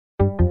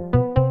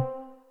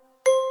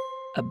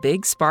a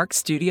Big Spark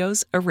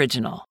Studios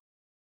original.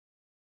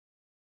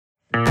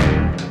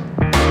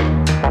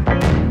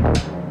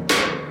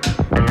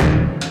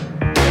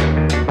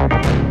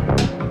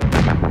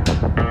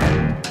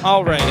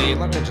 Alrighty,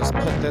 let me just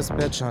put this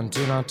bitch on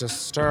Do Not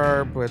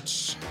Disturb,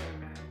 which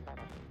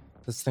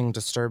this thing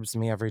disturbs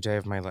me every day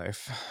of my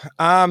life.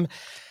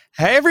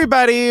 Hey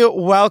everybody,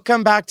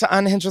 welcome back to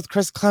Unhinged with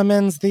Chris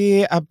Clemens,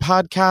 the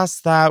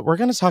podcast that we're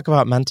going to talk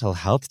about mental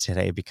health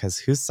today, because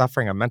who's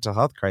suffering a mental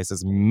health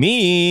crisis?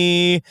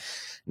 Me.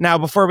 Now,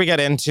 before we get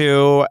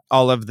into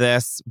all of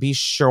this, be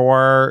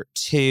sure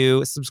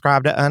to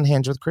subscribe to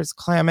Unhinged with Chris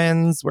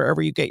Clemens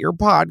wherever you get your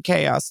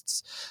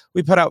podcasts.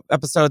 We put out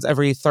episodes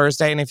every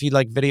Thursday, and if you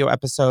like video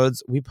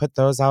episodes, we put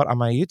those out on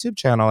my YouTube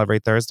channel every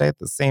Thursday at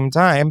the same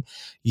time,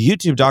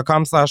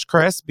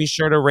 youtube.com/Chris. Be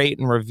sure to rate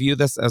and review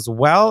this as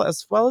well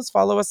as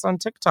follow us on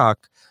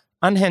TikTok,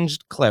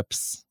 Unhinged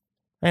Clips.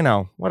 I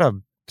know, what a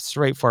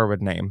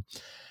straightforward name.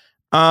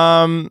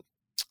 Now,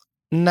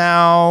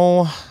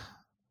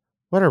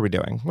 what are we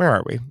doing? Where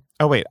are we?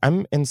 Oh, wait,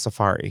 I'm in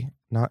Safari,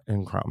 not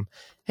in Chrome.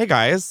 Hey,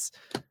 guys.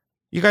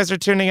 You guys are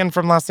tuning in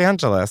from Los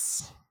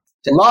Angeles.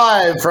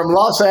 Live from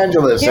Los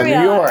Angeles and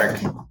New York.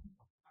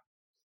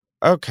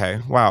 Okay,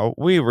 wow.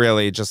 We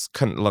really just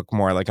couldn't look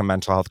more like a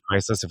mental health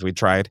crisis if we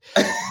tried.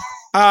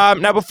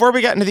 Now, before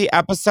we get into the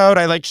episode,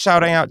 I like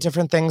shouting out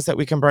different things that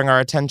we can bring our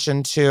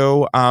attention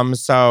to.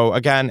 So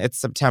again, it's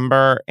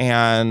September,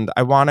 and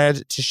I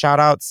wanted to shout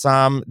out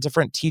some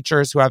different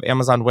teachers who have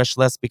Amazon wish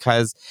lists,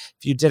 because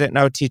if you didn't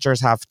know, teachers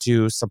have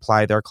to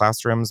supply their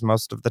classrooms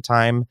most of the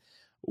time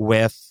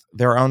with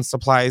their own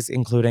supplies,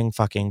 including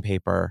fucking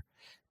paper.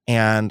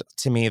 And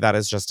to me, that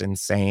is just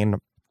insane.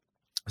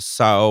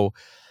 So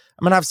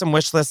I'm going to have some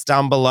wish lists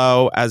down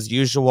below as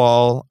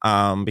usual,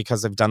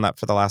 because I've done that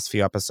for the last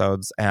few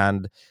episodes,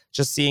 and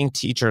just seeing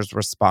teachers'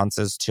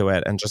 responses to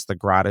it and just the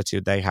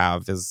gratitude they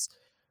have is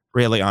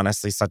really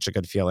honestly such a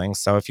good feeling.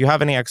 So if you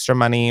have any extra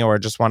money or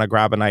just want to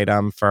grab an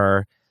item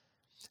for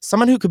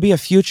someone who could be a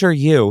future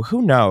you,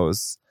 who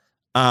knows?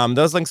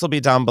 Those links will be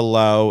down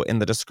below in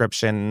the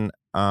description.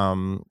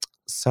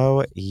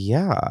 So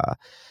yeah.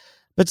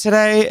 But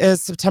today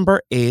is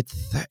September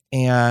 8th,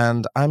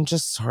 and I'm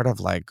just sort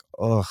of like,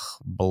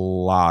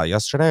 blah.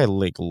 Yesterday, I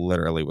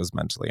literally was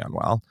mentally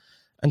unwell.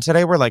 And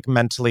today we're like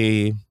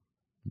mentally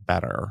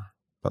better,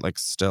 but like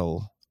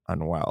still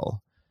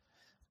unwell.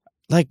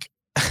 Like,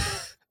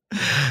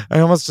 I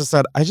almost just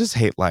said, I just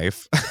hate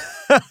life.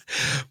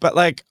 But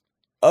like,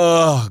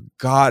 oh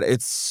God,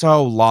 it's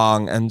so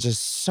long and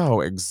just so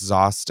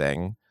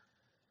exhausting.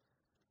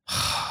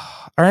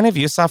 Are any of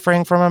you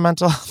suffering from a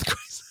mental health crisis?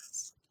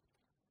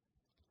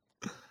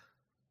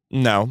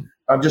 No.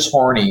 I'm just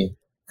horny.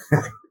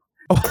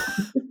 All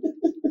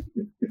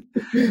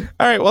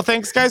right. Well,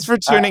 thanks, guys, for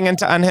tuning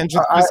into Unhinged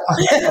with Chris.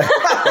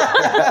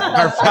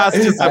 Our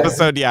fastest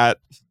episode yet.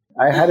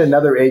 I had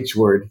another H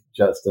word,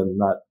 Justin,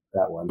 not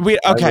that one.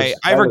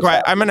 I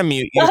regret. I'm going to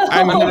mute you.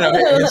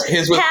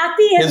 His was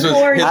happy and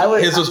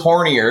horny. His was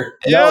hornier.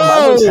 No,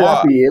 mine was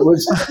happy. It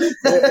was.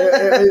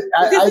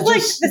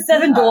 Like the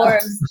Seven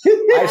Dwarves.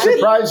 I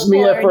surprised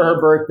Mia for her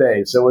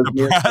birthday, so it was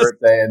Mia's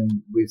birthday, and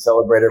we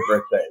celebrated her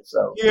birthday.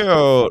 So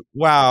cute.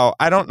 Wow.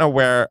 I don't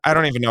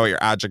even know what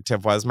your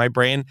adjective was. My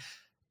brain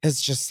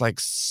is just like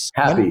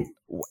happy.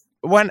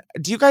 When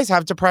do you guys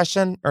have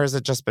depression, or has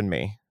it just been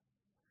me?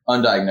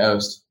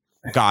 Undiagnosed.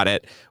 Got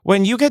it.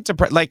 When you get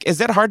depressed, like,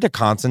 is it hard to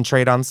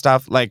concentrate on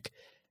stuff? Like,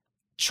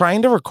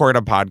 trying to record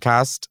a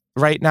podcast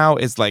right now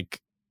is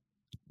like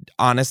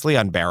honestly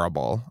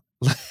unbearable.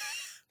 Do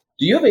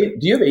you have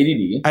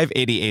ADD? I have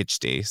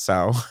ADHD,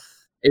 so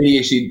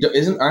ADHD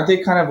aren't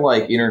they kind of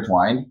like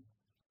intertwined?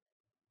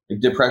 Like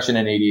depression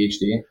and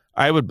ADHD.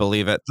 I would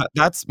believe it.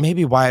 That's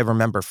maybe why I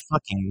remember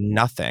fucking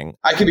nothing.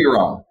 I could be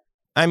wrong.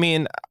 I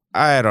mean,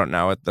 I don't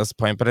know at this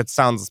point, but it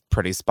sounds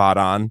pretty spot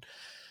on.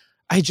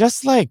 I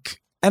just like.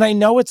 And I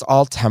know it's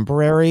all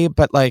temporary,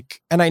 but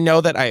like, and I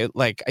know that I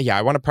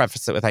want to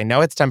preface it with, I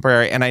know it's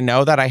temporary, and I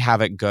know that I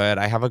have it good.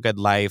 I have a good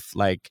life.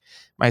 Like,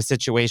 my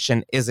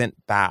situation isn't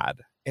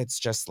bad. It's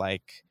just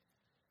like,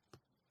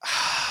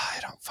 I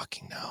don't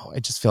fucking know.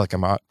 I just feel like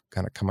I'm going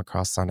to come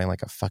across sounding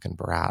like a fucking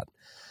brat.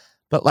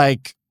 But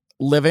like,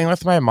 living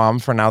with my mom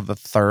for now the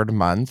third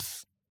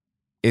month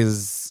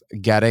is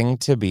getting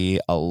to be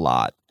a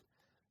lot.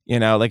 You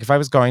know, like if I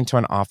was going to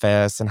an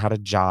office and had a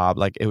job,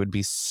 like it would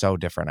be so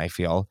different, I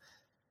feel.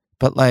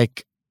 But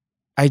like,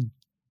 I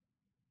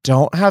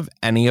don't have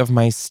any of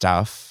my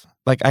stuff.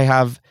 Like I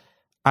have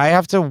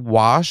to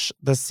wash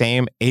the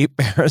same 8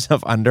 pairs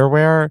of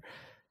underwear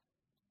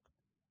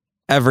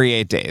every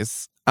 8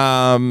 days.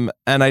 And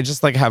I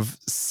just like have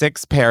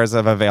 6 pairs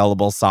of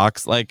available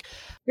socks. Like,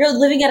 you're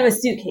living out of a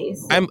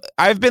suitcase.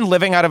 I've been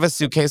living out of a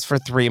suitcase for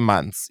 3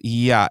 months.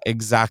 Yeah,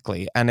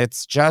 exactly. And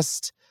it's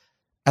just,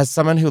 as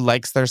someone who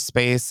likes their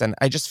space, and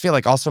I just feel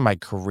like also my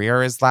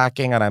career is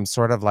lacking, and I'm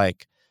sort of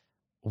like,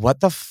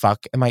 what the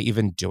fuck am I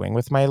even doing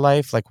with my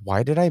life? Like,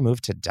 why did I move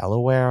to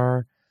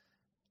Delaware?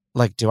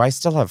 Like, do I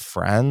still have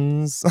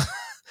friends?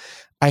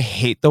 I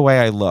hate the way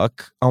I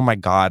look. Oh my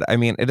God. I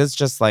mean, it is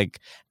just like,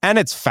 and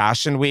it's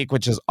fashion week,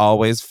 which is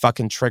always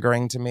fucking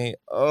triggering to me.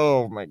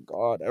 Oh my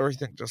God.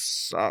 Everything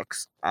just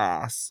sucks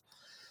ass.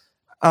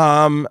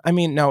 I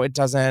mean, no, it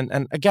doesn't.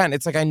 And again,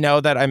 it's like, I know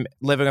that I'm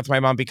living with my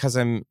mom because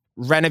I'm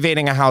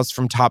renovating a house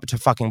from top to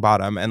fucking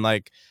bottom. And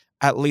like,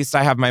 at least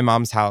I have my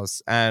mom's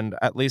house, and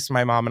at least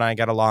my mom and I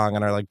get along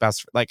and are like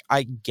best. Like,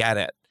 I get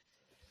it.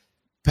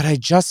 But I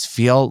just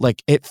feel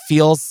like it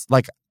feels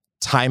like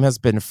time has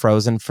been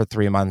frozen for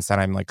 3 months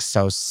and I'm like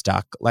so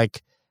stuck.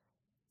 Like,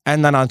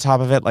 and then on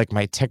top of it, like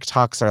my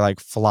TikToks are like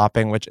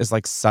flopping, which is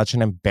like such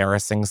an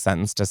embarrassing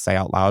sentence to say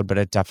out loud, but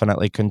it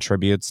definitely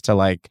contributes to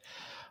like,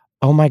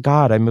 oh my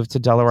God, I moved to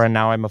Delaware and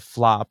now I'm a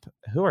flop.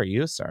 Who are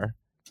you, sir?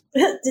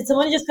 Did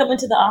someone just come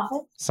into the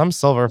office? Some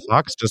silver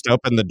fox just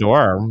opened the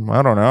door.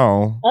 I don't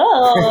know.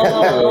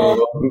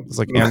 Oh. It's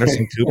like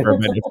Anderson Cooper,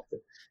 but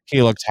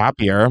he looked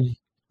happier.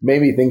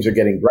 Maybe things are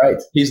getting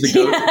bright. He's the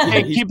goat.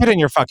 Hey, keep it in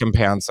your fucking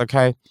pants,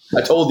 okay?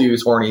 I told you he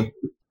was horny.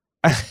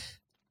 I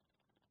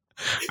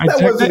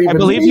wasn't even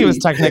believe me. he was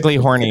technically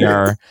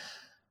hornier.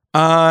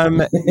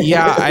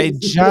 Yeah, I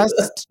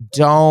just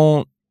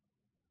don't.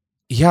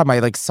 Yeah, my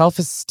like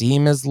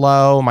self-esteem is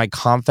low. My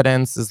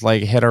confidence is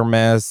like hit or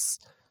miss.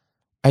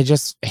 I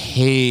just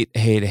hate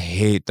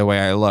the way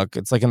I look.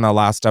 It's like in the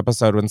last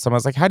episode when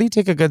someone's like, how do you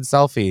take a good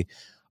selfie?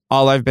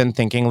 All I've been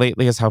thinking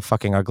lately is how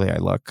fucking ugly I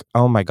look.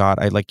 Oh my God,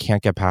 I like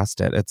can't get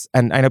past it.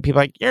 And I know people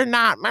are like, you're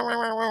not.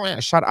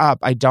 Shut up.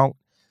 I don't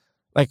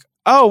like,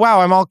 oh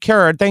wow, I'm all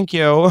cured. Thank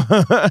you.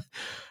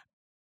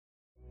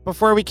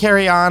 Before we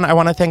carry on, I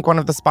want to thank one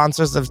of the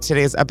sponsors of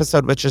today's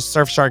episode, which is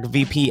Surfshark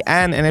VPN.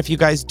 And if you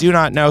guys do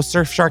not know,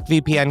 Surfshark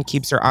VPN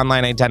keeps your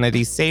online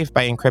identity safe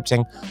by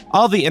encrypting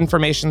all the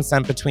information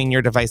sent between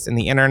your device and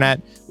the internet,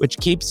 which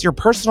keeps your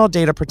personal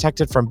data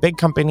protected from big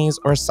companies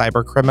or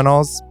cyber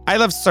criminals. I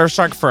love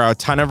Surfshark for a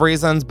ton of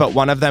reasons, but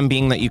one of them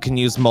being that you can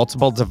use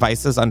multiple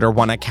devices under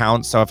one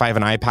account. So if I have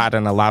an iPad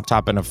and a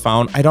laptop and a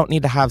phone, I don't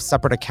need to have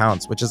separate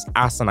accounts, which is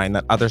asinine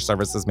that other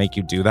services make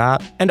you do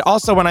that. And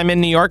also when I'm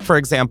in New York, for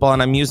example,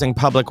 and I'm using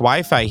public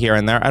Wi-Fi here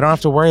and there, I don't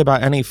have to worry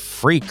about any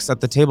freaks at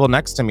the table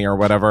next to me or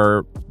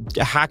whatever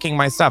hacking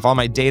my stuff. All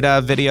my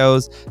data,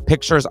 videos,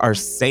 pictures are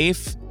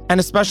safe. And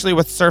especially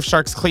with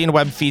Surfshark's Clean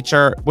Web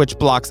feature, which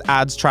blocks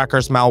ads,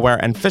 trackers, malware,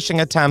 and phishing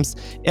attempts,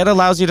 it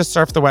allows you to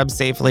surf the web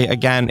safely,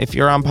 again, if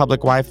you're on public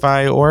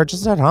Wi-Fi or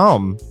just at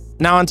home.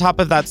 Now, on top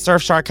of that,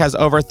 Surfshark has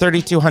over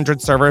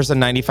 3,200 servers in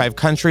 95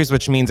 countries,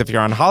 which means if you're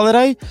on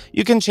holiday,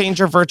 you can change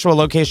your virtual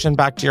location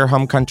back to your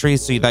home country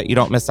so that you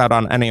don't miss out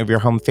on any of your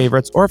home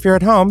favorites. Or if you're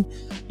at home,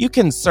 you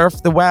can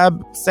surf the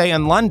web, say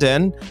in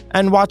London,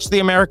 and watch The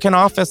American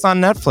Office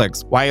on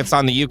Netflix. Why it's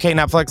on the UK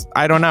Netflix,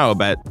 I don't know,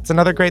 but it's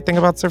another great thing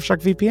about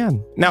Surfshark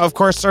VPN. Now, of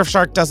course,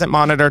 Surfshark doesn't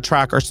monitor,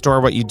 track, or store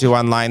what you do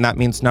online. That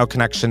means no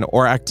connection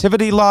or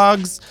activity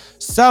logs.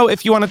 So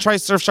if you want to try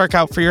Surfshark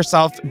out for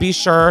yourself, be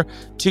sure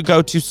to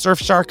go to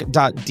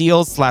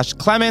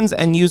surfshark.deals/Clemens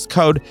and use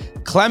code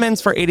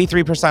Clemens for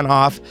 83%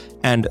 off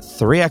and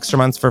 3 extra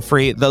months for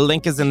free. The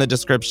link is in the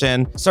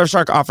description.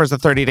 Surfshark offers a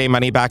 30-day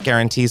money-back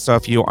guarantee, so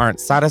if you aren't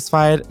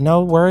satisfied,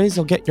 no worries,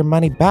 you'll get your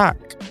money back.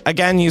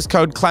 Again, use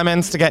code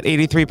Clemens to get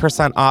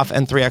 83% off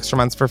and 3 extra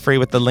months for free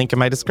with the link in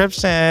my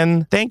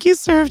description. Thank you,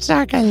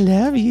 Surfshark. I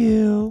love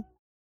you.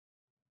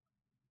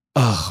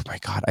 Oh my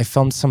God. I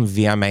filmed some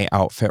VMA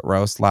outfit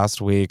roast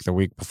last week. The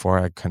week before,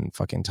 I couldn't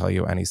fucking tell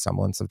you any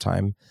semblance of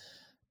time.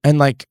 And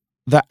like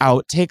the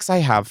outtakes I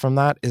have from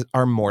that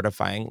are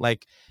mortifying.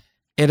 Like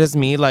it is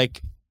me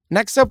like,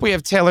 next up we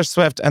have Taylor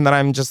Swift. And then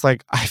I'm just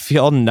like, I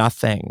feel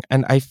nothing.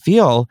 And I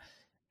feel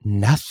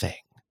nothing.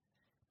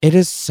 It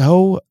is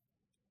so,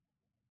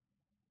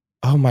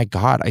 oh my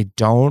God. I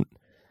don't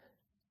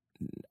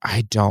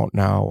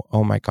know.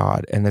 Oh my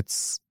God. And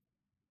it's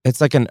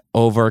like an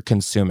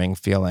over-consuming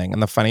feeling.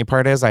 And the funny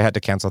part is I had to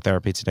cancel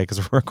therapy today because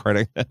we're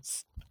recording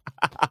this.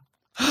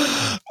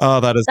 Oh,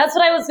 that's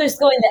what I was just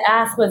going to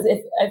ask was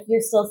if you're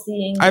still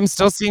seeing. I'm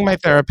still seeing my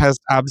therapist.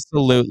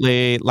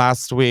 Absolutely.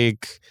 Last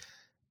week,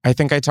 I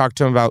think I talked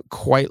to him about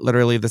quite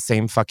literally the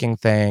same fucking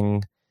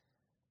thing.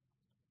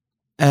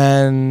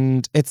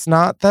 And it's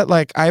not that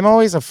like, I'm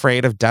always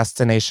afraid of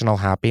destinational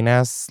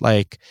happiness.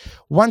 Like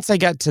once I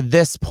get to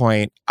this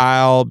point,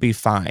 I'll be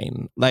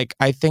fine. Like,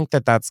 I think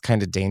that that's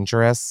kind of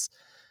dangerous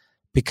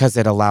because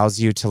it allows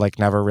you to like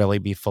never really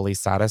be fully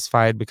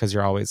satisfied because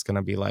you're always going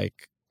to be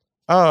like,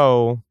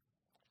 oh,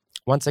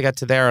 once I get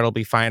to there, it'll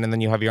be fine. And then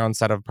you have your own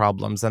set of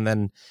problems. And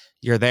then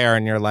you're there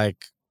and you're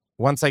like,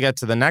 once I get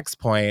to the next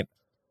point.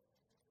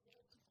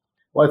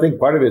 Well, I think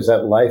part of it is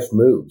that life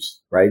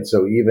moves, right?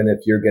 So even if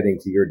you're getting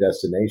to your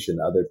destination,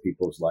 other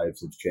people's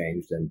lives have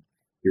changed and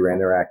you're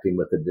interacting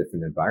with a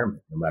different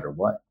environment, no matter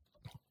what.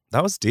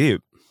 That was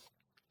deep.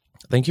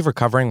 Thank you for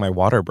covering my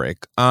water break.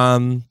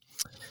 But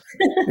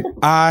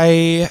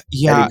I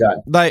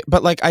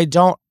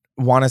don't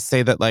want to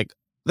say that like,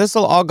 this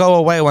will all go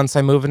away once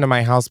I move into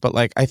my house. But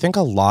like, I think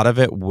a lot of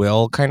it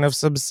will kind of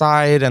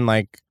subside and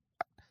like,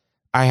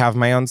 I have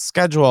my own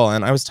schedule.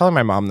 And I was telling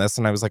my mom this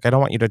and I was like, I don't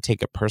want you to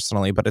take it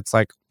personally, but it's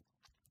like,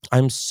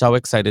 I'm so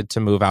excited to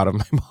move out of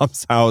my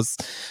mom's house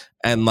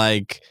and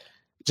like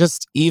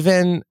just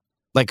even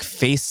like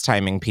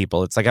FaceTiming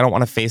people. It's like I don't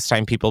want to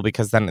FaceTime people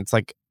because then it's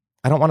like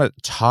I don't want to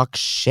talk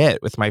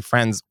shit with my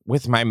friends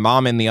with my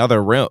mom in the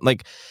other room.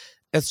 Like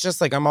it's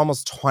just like I'm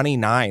almost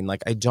 29.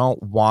 Like I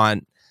don't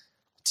want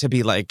to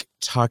be like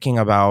talking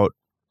about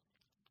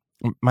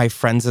my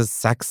friends'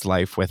 sex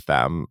life with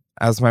them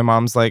as my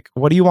mom's like,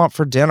 what do you want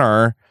for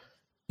dinner?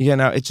 You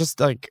know, it's just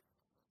like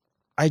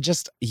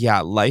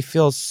life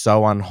feels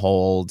so on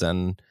hold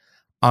and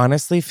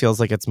honestly feels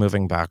like it's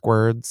moving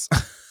backwards.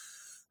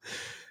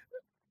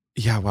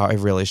 Yeah, wow, I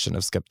really shouldn't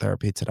have skipped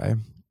therapy today.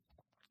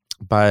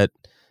 But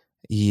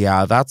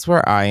yeah, that's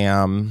where I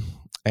am.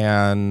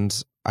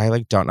 And I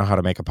like don't know how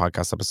to make a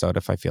podcast episode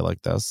if I feel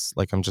like this.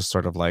 Like I'm just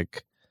sort of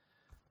like,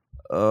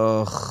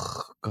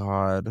 oh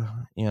God,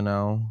 you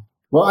know.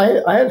 Well,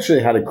 I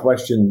actually had a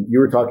question. You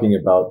were talking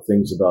about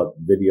things about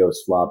videos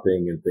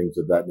flopping and things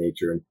of that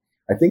nature. And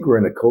I think we're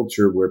in a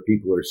culture where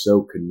people are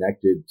so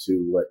connected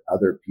to what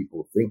other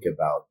people think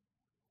about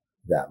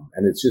them.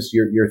 And it's just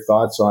your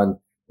thoughts on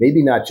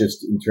maybe not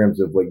just in terms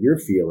of what you're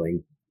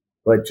feeling,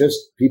 but just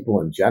people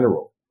in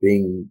general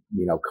being,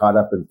 caught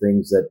up in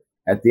things that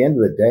at the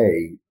end of the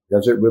day,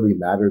 does it really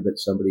matter that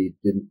somebody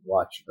didn't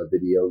watch a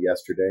video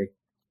yesterday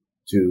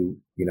to,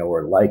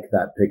 or like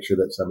that picture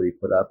that somebody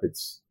put up?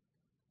 It's,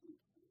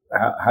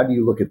 how do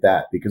you look at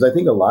that? Because I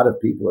think a lot of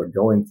people are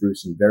going through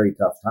some very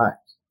tough times.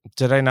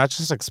 Did I not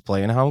just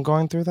explain how I'm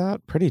going through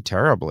that? Pretty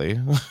terribly.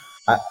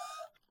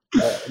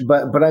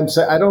 But I'm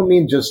saying I don't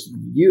mean just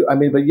you. I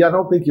mean, but I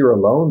don't think you're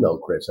alone though,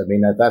 Chris. I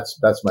mean that's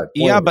my point.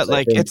 Yeah, but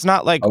like it's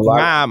not like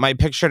my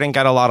picture didn't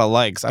get a lot of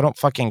likes. I don't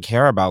fucking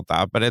care about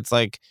that. But it's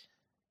like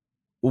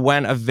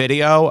when a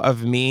video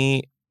of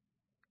me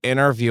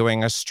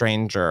interviewing a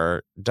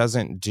stranger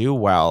doesn't do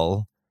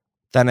well,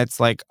 then it's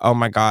like, oh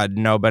my God,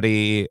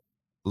 nobody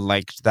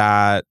liked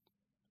that.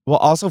 Well,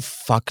 also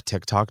fuck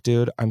TikTok,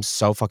 dude. I'm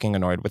so fucking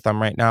annoyed with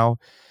them right now.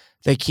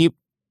 They keep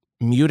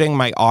muting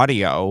my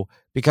audio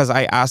because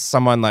I asked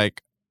someone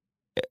like,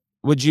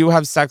 would you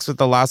have sex with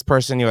the last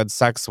person you had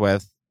sex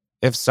with?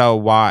 If so,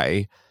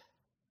 why?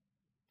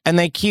 And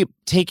they keep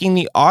taking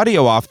the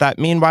audio off that.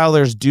 Meanwhile,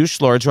 there's douche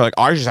lords who are like,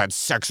 I just had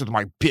sex with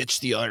my bitch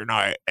the other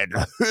night. And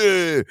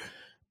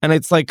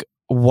it's like,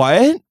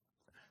 what?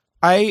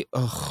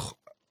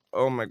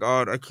 Oh my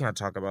God, I can't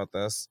talk about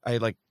this. I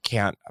like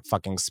can't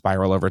fucking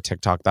spiral over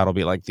TikTok. That'll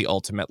be like the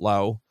ultimate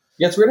low.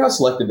 Yeah, it's weird how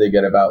selective they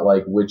get about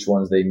like which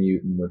ones they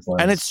mute and which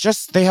ones. And it's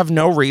just, they have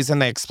no reason.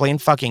 They explain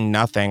fucking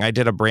nothing. I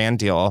did a brand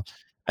deal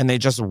and they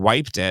just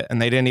wiped it and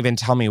they didn't even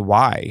tell me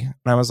why.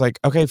 And I was like,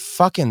 okay,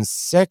 fucking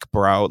sick,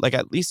 bro. Like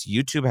at least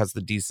YouTube has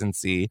the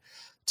decency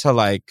to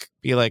like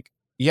be like,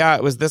 yeah,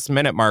 it was this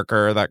minute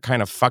marker that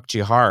kind of fucked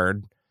you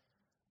hard.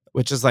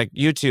 Which is like,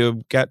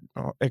 YouTube, get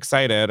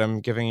excited. I'm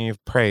giving you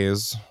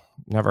praise.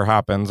 Never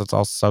happens. It's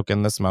all soak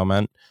in this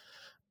moment.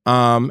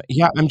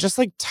 Yeah, I'm just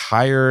like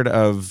tired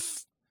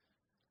of,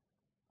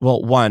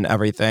 well, one,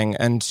 everything,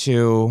 and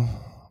two,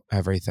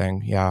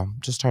 everything. Yeah,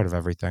 just tired of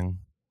everything.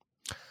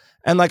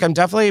 And like, I'm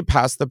definitely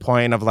past the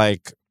point of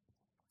like,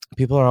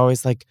 people are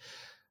always like,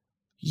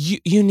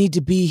 you need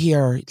to be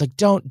here. Like,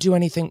 don't do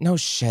anything. No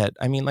shit.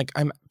 I mean, like,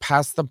 I'm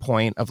past the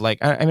point of like,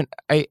 I mean,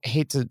 I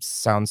hate to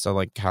sound so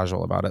like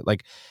casual about it.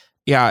 Like,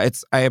 yeah,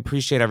 I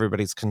appreciate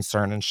everybody's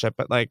concern and shit,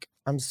 but like,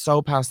 I'm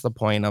so past the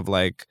point of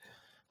like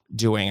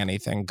doing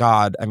anything.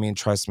 God, I mean,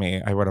 trust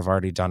me, I would have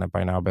already done it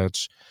by now,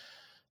 bitch.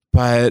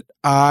 But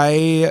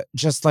I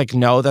just like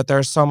know that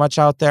there's so much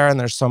out there and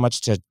there's so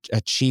much to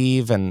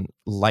achieve and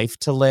life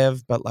to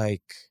live. But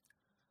like,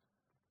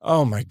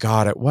 oh my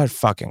God, at what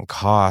fucking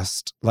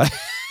cost? Like,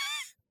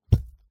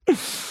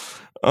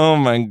 oh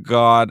my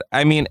God.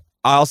 I mean,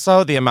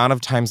 also the amount of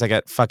times I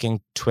get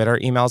fucking Twitter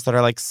emails that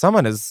are like,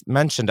 someone has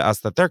mentioned to us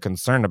that they're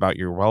concerned about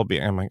your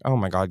well-being. I'm like, oh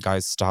my God,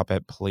 guys, stop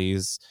it,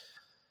 please.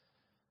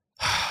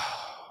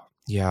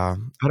 Yeah.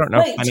 I don't know.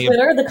 Wait,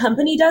 Twitter, the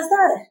company does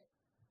that?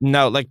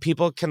 No, like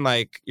people can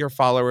like your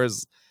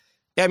followers.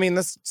 I mean,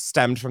 this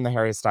stemmed from the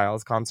Harry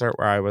Styles concert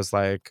where I was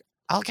like,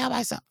 I'll kill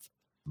myself.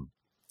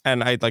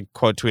 And I like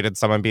quote tweeted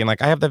someone being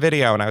like, I have the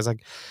video. And I was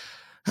like,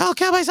 I'll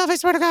kill myself, I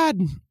swear to God.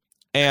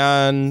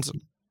 And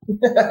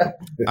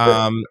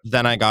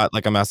then I got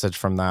like a message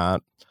from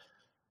that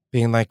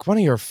being like, one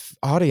of your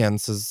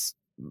audience is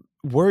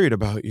worried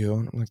about you.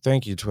 I'm like,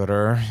 thank you,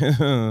 Twitter.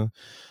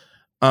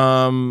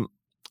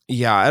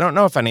 Yeah, I don't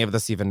know if any of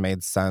this even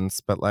made sense,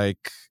 but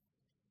like,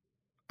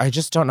 I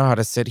just don't know how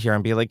to sit here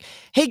and be like,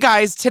 hey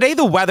guys, today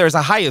the weather is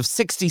a high of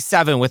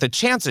 67 with a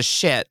chance of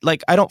shit.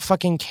 Like, I don't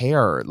fucking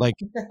care. Like,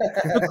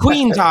 the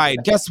queen died.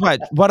 Guess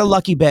what? What a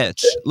lucky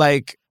bitch.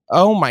 Like,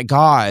 oh my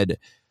God.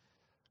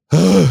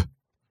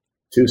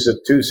 Too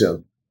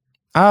soon.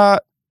 I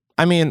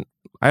mean,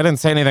 I didn't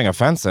say anything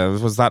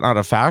offensive. Was that not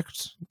a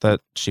fact that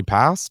she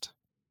passed?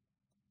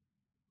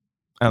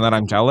 And that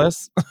I'm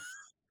jealous?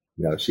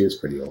 No, she is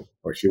pretty old.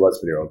 Or she was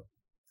pretty old.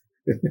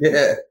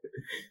 Yeah.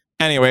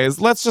 Anyways,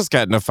 let's just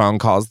get into phone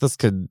calls. This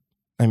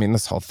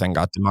whole thing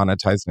got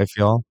demonetized, I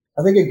feel.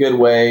 I think a good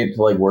way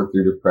to like work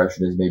through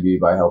depression is maybe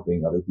by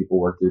helping other people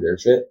work through their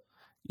shit.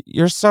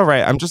 You're so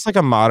right. I'm just like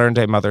a modern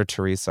day Mother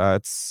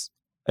Teresa.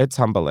 It's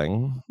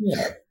humbling.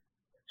 Yeah.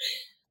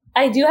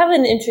 I do have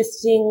an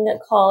interesting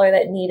caller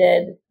that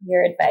needed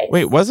your advice.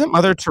 Wait, wasn't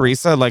Mother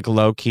Teresa like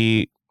low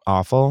key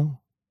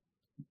awful?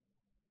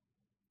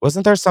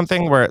 Wasn't there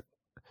something where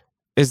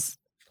is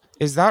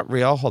that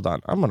real? Hold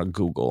on. I'm gonna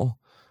Google.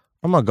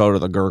 I'm gonna go to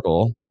the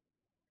Gurgle.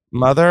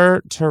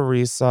 Mother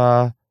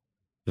Teresa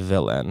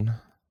villain.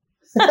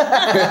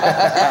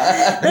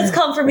 That's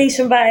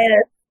confirmation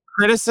bias.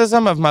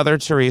 Criticism of Mother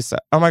Teresa.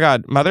 Oh my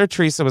God. Mother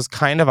Teresa was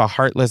kind of a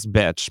heartless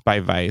bitch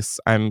by Vice.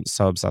 I'm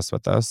so obsessed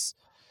with this.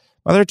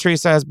 Mother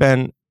Teresa has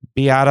been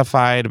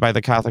beatified by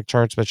the Catholic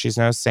Church, but she's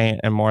no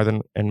saint in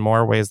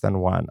more ways than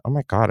one. Oh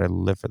my God. I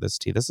live for this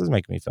tea. This is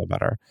making me feel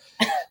better.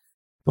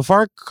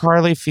 Before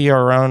Carly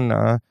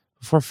Fiorina,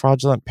 before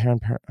fraudulent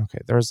parent. Okay,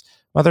 there's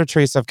Mother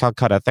Teresa of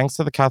Calcutta. Thanks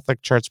to the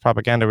Catholic Church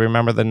propaganda, we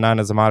remember the nun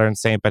as a modern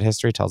saint, but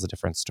history tells a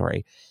different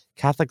story.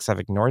 Catholics have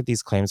ignored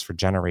these claims for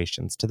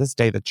generations. To this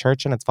day, the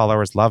church and its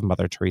followers love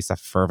Mother Teresa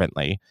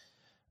fervently.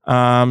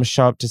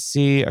 Show up to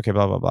see. Okay,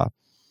 blah, blah, blah.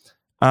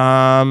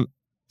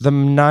 The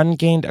nun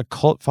gained a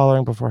cult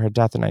following before her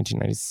death in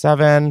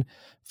 1997,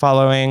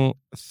 following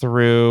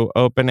through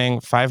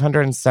opening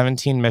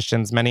 517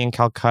 missions, many in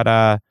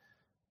Calcutta.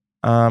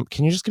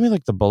 Can you just give me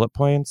like the bullet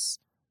points?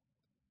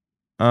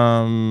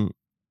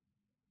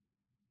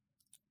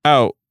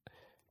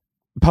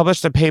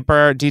 Published a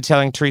paper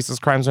detailing Teresa's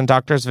crimes. When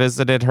doctors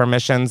visited her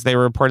missions, they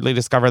reportedly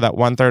discovered that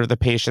 1/3 of the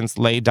patients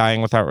lay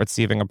dying without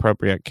receiving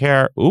appropriate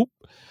care. Oop.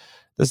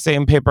 The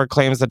same paper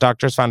claims that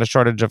doctors found a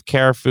shortage of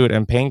care, food,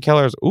 and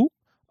painkillers. Oop.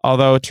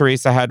 Although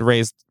Teresa had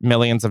raised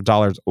millions of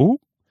dollars.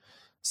 Oop.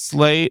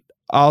 Slate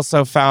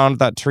also found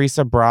that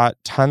Teresa brought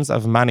tons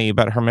of money,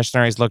 but her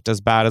missionaries looked as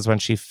bad as when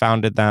she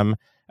founded them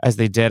as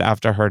they did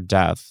after her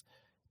death.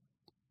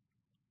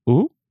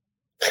 Oop.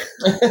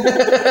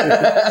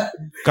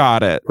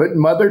 Got it. Put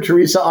Mother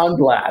Teresa on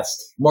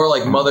blast. More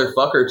like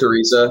motherfucker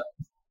Teresa.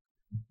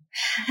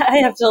 I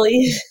have to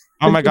leave.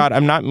 Oh my God,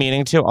 I'm not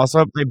meaning to.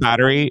 Also,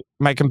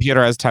 my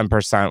computer has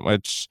 10%,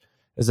 which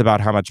is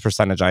about how much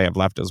percentage I have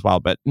left as well.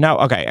 But no,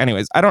 okay.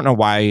 Anyways, I don't know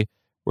why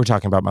we're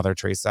talking about Mother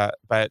Teresa,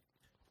 but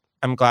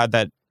I'm glad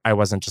that I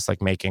wasn't just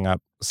like making up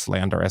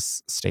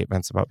slanderous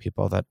statements about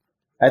people that.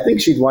 I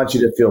think she'd want you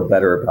to feel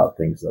better about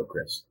things, though,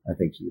 Chris. I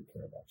think she would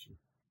care about you.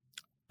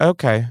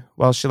 Okay.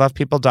 Well, she left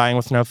people dying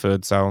with no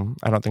food, so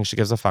I don't think she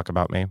gives a fuck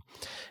about me.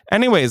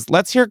 Anyways,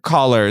 let's hear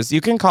callers.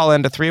 You can call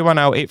into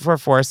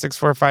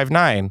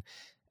 310-844-6459,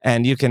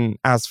 and you can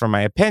ask for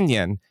my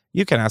opinion.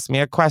 You can ask me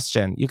a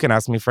question. You can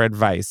ask me for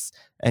advice.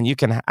 And you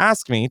can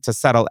ask me to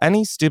settle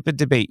any stupid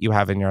debate you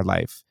have in your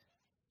life.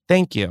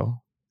 Thank you.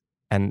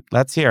 And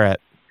let's hear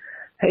it.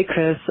 Hey,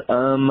 Chris.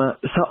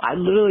 So I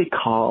literally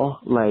call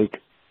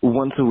like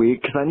once a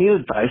week because I need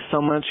advice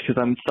so much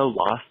because I'm so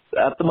lost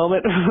at the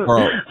moment.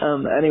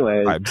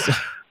 Anyways,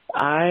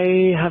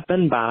 I have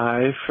been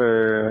bi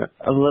for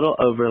a little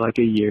over like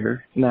a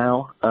year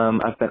now.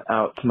 I've been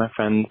out to my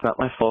friends, not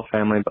my full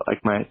family, but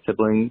like my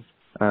siblings.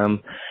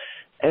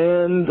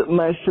 And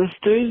my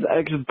sister's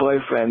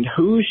ex-boyfriend,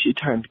 who she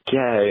turned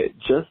gay,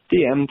 just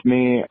DM'd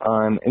me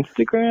on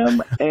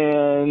Instagram.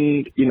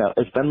 And, you know,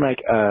 it's been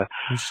like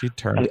who she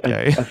turned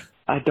gay.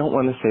 I don't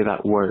want to say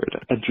that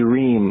word. A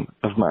dream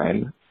of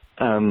mine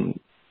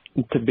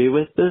to be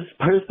with this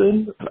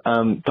person.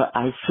 But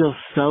I feel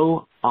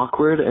so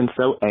awkward and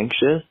so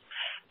anxious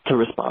to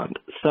respond.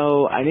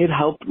 So I need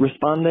help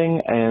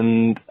responding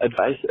and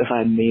advice if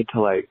I need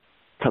to, like,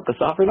 cut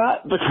this off or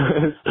not,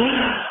 because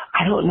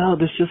I don't know.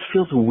 This just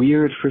feels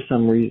weird for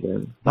some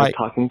reason. Like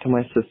talking to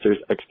my sister's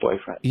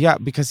ex-boyfriend. Yeah,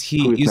 because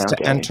he used to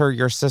enter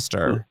your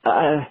sister.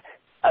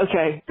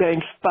 Okay,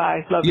 thanks.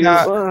 Bye. Love you.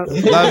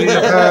 Love you.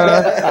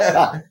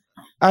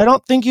 I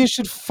don't think you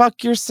should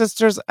fuck your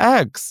sister's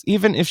ex,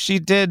 even if she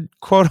did,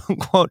 quote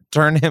unquote,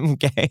 turn him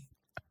gay.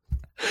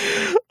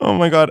 Oh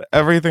my God.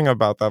 Everything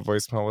about that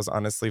voicemail was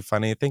honestly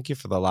funny. Thank you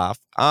for the laugh.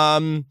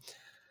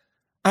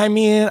 I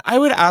mean, I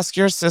would ask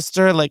your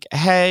sister, like,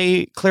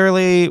 hey,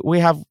 clearly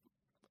we have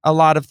a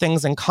lot of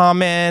things in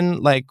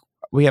common. Like,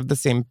 we have the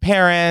same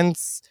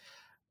parents.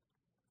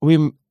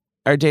 We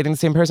are dating the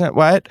same person.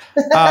 What?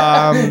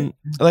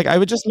 Like, I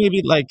would just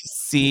maybe, like,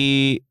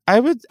 I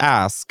would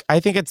ask.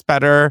 I think it's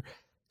better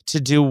to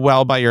do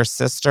well by your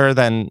sister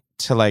than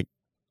to, like,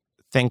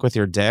 think with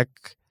your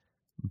dick.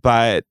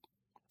 But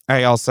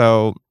I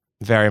also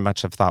very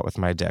much have thought with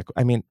my dick.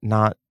 I mean,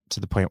 not to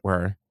the point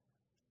where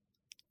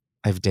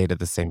I've dated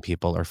the same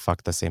people or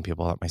fucked the same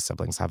people that my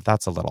siblings have.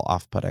 That's a little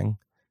off-putting.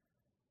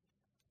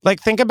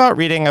 Like, think about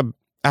reading a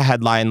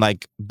headline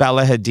like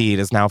Bella Hadid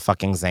is now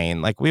fucking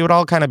Zayn. Like, we would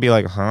all kind of be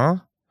like, huh?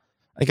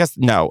 I guess,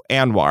 no,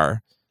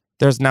 Anwar.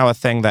 There's now a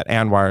thing that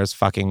Anwar is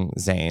fucking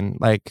Zayn.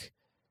 Like,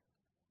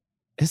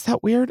 is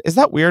that weird? Is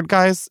that weird,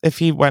 guys, if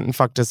he went and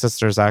fucked his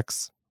sister's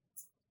ex?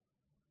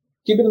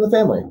 Keep it in the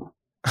family.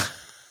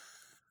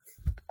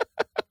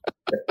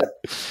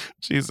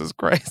 Jesus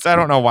Christ. I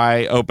don't know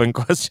why I open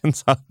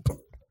questions up.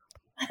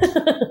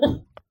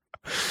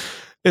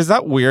 Is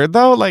that weird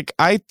though? Like,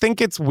 I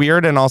think it's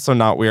weird and also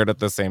not weird at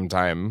the same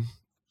time.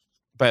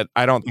 But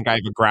I don't think I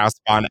have a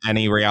grasp on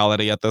any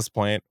reality at this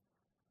point.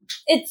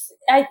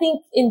 I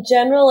think in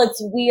general, it's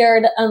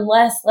weird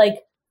unless like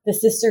the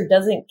sister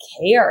doesn't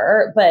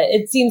care, but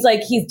it seems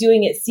like he's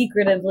doing it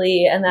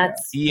secretively, and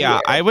that's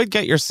weird. I would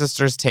get your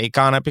sister's take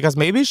on it, because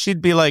maybe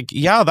she'd be like,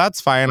 yeah,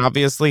 that's fine.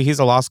 Obviously, he's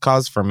a lost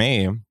cause for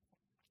me.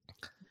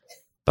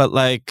 But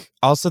like,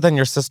 also then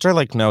your sister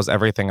like knows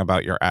everything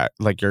about your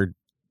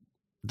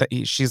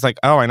she's like,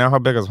 oh, I know how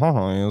big his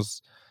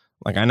is.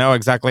 Like, I know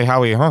exactly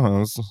how he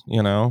is,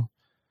 you know?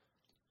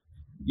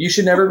 You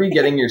should never be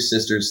getting your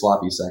sister's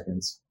sloppy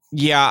seconds.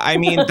 Yeah, I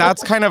mean,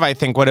 that's kind of, I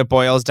think, what it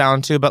boils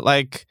down to. But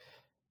like,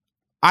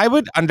 I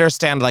would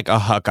understand like a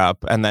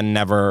hookup and then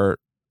never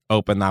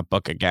open that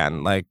book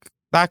again. Like,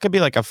 that could be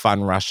like a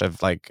fun rush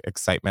of like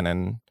excitement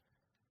and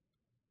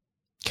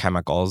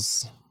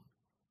chemicals.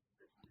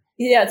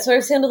 Yeah, it sort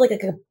of sounded like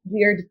a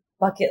weird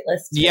bucket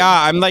list.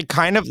 Yeah, I'm like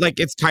kind of like,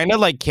 it's kind of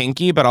like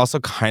kinky, but also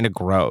kind of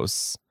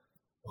gross.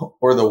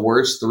 Or the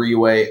worst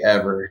three-way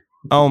ever.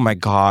 Oh my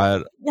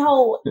God.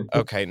 No.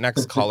 Okay,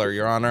 next caller,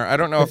 Your Honor. I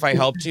don't know if I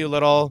helped you,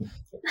 little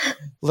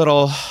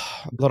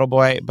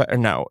boy, but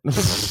no.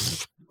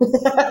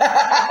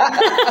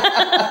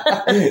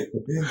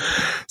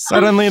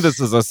 Suddenly, this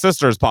is a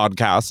sisters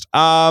podcast.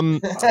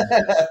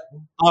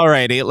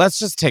 Alrighty, let's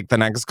just take the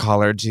next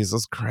caller.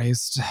 Jesus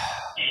Christ.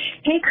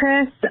 Hey,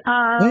 Chris.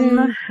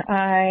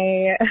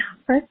 I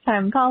first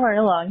time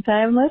caller, long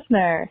time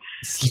listener.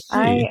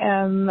 I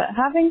am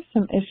having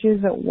some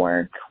issues at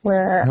work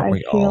where I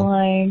feel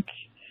like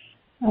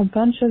a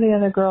bunch of the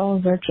other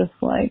girls are just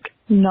like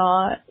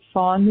not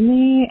fond of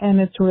me,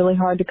 and it's really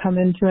hard to come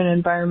into an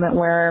environment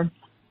where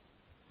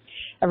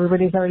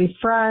everybody's already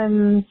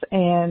friends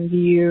and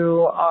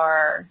you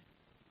are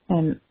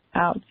an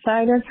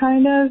outsider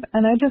kind of.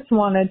 And I just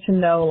wanted to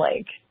know,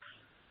 like,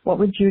 what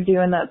would you do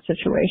in that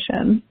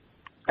situation?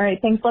 All right,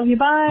 thanks. Love you.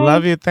 Bye.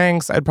 Love you.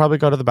 Thanks. I'd probably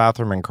go to the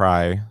bathroom and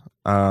cry.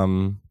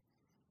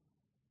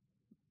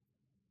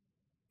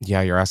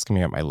 Yeah, you're asking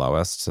me at my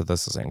lowest, so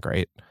this isn't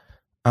great.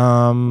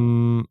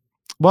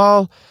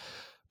 Well,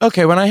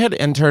 okay, when I had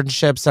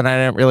internships and I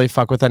didn't really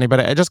fuck with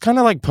anybody, I just kind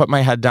of like put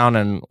my head down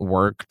and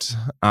worked.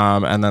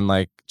 And then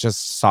like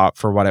just saw it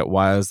for what it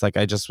was. Like,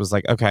 I just was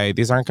like, okay,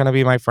 these aren't going to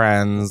be my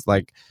friends.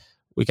 Like,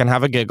 we can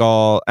have a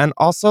giggle. And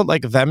also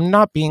like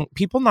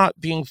people not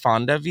being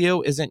fond of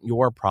you isn't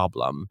your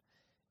problem.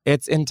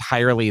 It's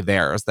entirely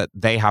theirs that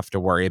they have to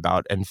worry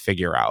about and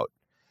figure out.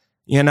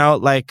 You know,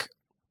 like,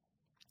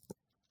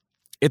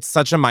 it's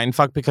such a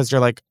mindfuck because you're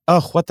like,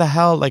 oh, what the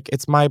hell? Like,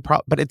 it's my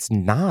problem. But it's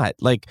not.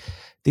 Like,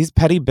 these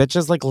petty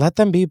bitches, like, let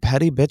them be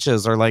petty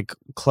bitches or like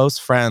close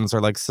friends or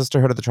like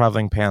sisterhood of the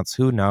traveling pants.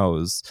 Who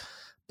knows?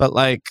 But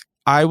like,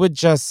 I would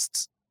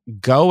just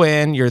go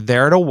in. You're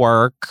there to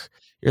work.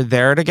 You're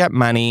there to get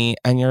money,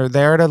 and you're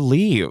there to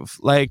leave.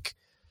 Like,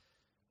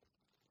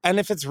 and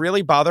if it's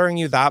really bothering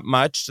you that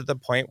much to the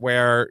point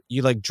where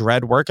you like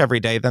dread work every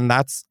day, then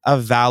that's a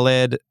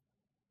valid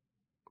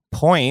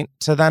point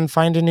to then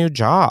find a new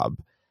job.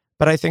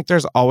 But I think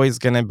there's always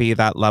going to be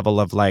that level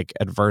of like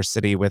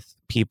adversity with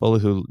people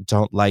who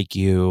don't like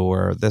you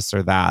or this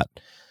or that.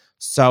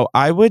 So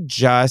I would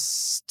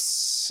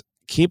just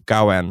keep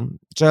going.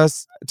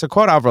 Just to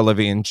quote Avril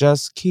Lavigne,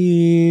 just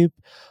keep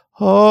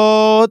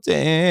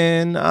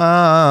holding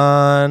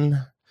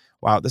on.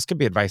 Wow, this could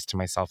be advice to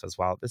myself as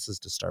well. This is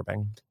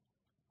disturbing.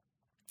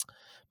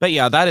 But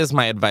yeah, that is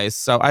my advice.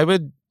 So I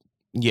would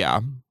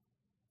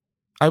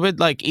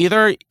like,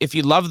 either if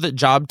you love the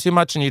job too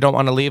much and you don't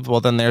want to leave,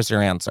 well, then there's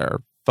your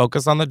answer.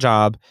 Focus on the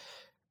job.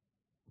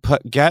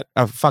 Get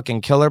a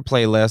fucking killer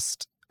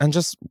playlist, and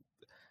just,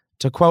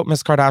 to quote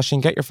Miss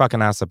Kardashian, get your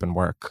fucking ass up and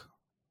work.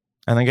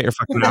 And then get your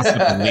fucking ass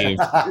up and leave.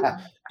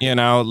 You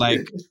know,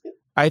 like,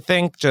 I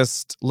think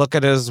just look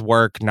at his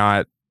work,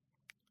 not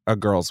a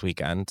girl's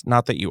weekend.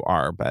 Not that you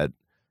are, but,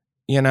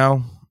 you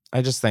know,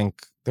 I just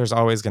think there's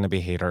always going to be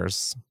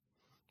haters.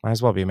 Might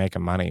as well be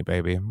making money,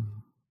 baby.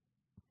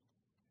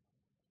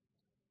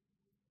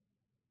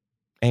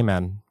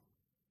 Amen.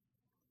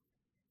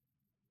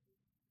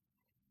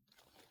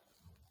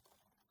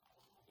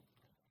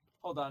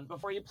 Hold on.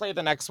 Before you play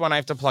the next one, I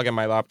have to plug in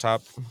my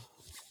laptop.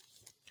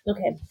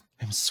 Okay.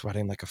 I'm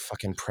sweating like a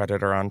fucking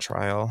predator on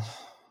trial.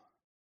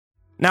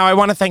 Now, I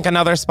want to thank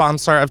another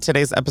sponsor of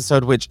today's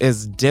episode, which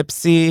is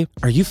Dipsea.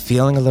 Are you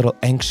feeling a little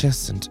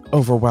anxious and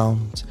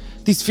overwhelmed?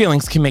 These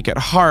feelings can make it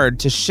hard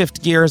to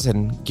shift gears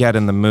and get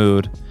in the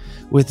mood.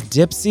 With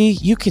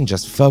Dipsea, you can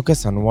just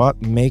focus on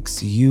what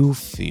makes you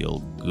feel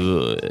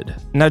good.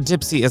 Now,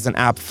 Dipsea is an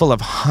app full of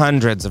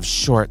hundreds of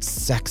short,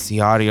 sexy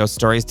audio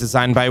stories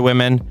designed by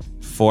women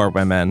for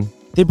women.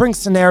 They bring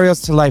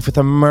scenarios to life with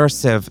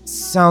immersive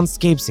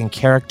soundscapes and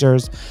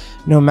characters,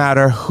 no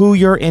matter who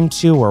you're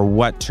into or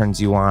what turns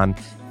you on.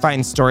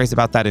 Find stories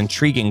about that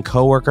intriguing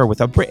coworker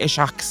with a British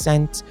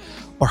accent,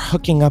 or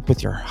hooking up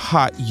with your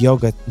hot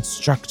yoga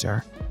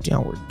instructor.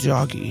 Downward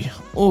doggy.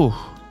 Ooh.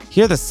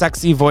 Hear the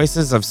sexy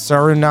voices of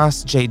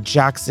Sarunas J.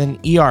 Jackson,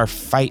 ER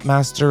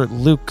Fightmaster,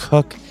 Luke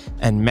Cook,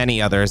 and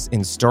many others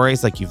in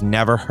stories like you've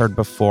never heard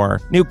before.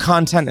 New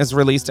content is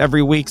released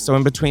every week, so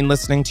in between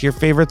listening to your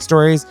favorite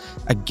stories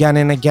again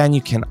and again,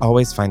 you can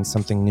always find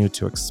something new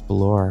to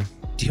explore.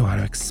 Do you want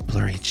to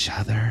explore each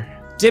other?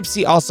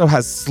 Dipsea also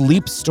has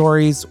sleep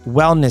stories,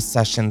 wellness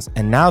sessions,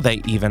 and now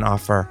they even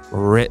offer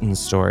written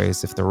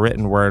stories if the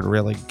written word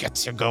really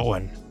gets you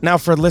going. Now,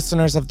 for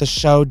listeners of the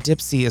show,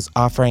 Dipsea is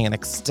offering an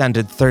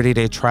extended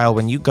 30-day trial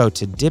when you go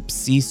to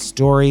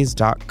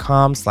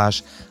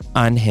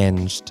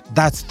dipseastories.com/unhinged.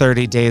 That's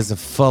 30 days of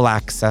full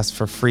access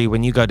for free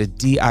when you go to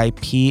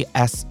DIPSEA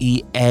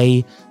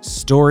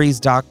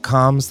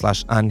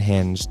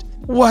stories.com/unhinged.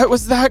 What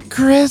was that,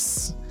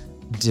 Chris?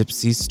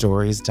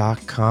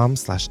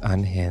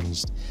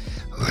 dipseastories.com/unhinged.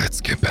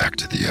 Let's get back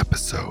to the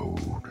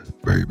episode,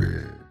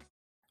 baby.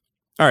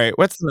 All right,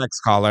 what's the next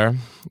caller?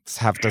 Let's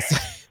have to say.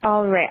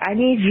 All right, I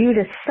need you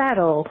to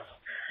settle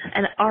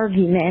an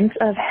argument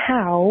of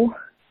how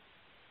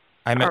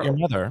I met your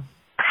mother.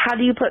 How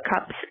do you put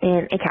cups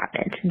in a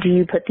cabinet? Do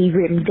you put the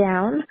rim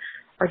down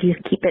or do you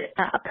keep it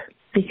up?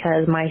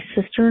 Because my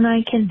sister and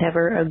I can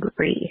never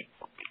agree.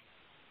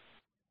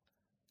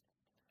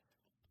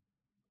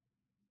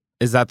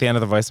 Is that the end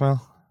of the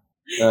voicemail?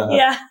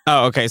 Yeah.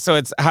 Oh, okay. So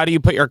it's how do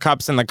you put your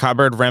cups in the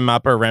cupboard, rim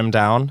up or rim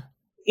down?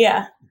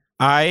 Yeah.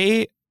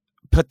 I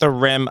put the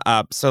rim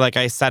up. So like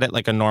I set it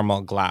like a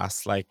normal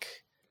glass, like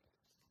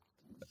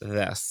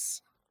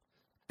this.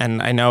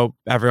 And I know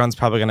everyone's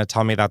probably going to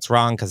tell me that's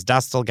wrong because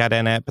dust will get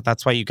in it. But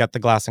that's why you get the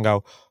glass and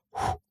go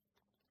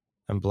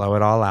and blow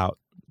it all out.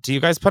 Do you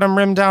guys put them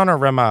rim down or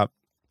rim up?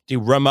 Do you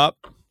rim up?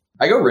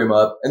 I go rim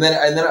up. And then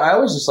I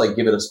always just like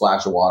give it a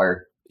splash of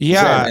water.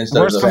 Yeah,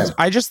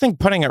 I just think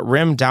putting it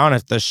rim down,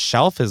 if the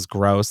shelf is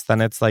gross, then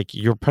it's like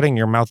you're putting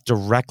your mouth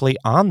directly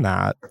on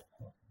that.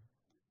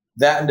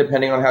 That, and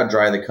depending on how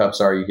dry the cups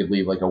are, you could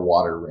leave like a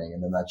water ring,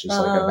 and then that's just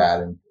like a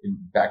bad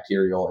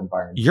bacterial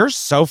environment. You're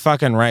so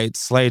fucking right.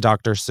 Slay,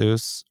 Dr.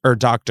 Seuss, or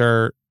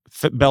Dr.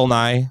 Bill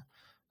Nye.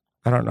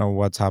 I don't know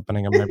what's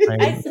happening in my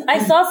brain.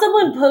 I saw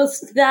someone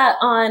post that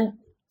on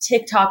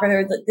TikTok, or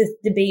there was this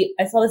debate.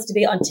 I saw this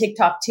debate on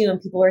TikTok too,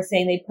 and people were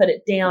saying they put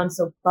it down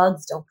so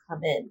bugs don't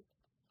come in.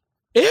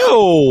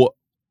 Ew.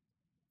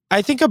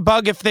 I think a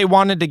bug, if they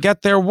wanted to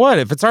get there, would.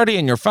 If it's already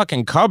in your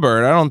fucking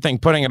cupboard, I don't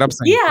think putting it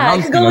upside down. Yeah,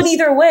 it could go in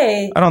either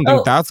way. I don't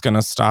think that's going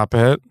to stop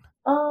it.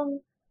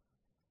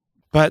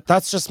 But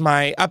that's just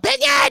my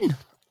opinion.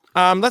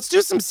 Let's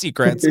do some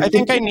secrets. I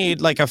think I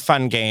need like a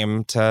fun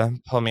game to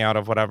pull me out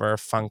of whatever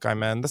funk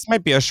I'm in. This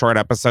might be a short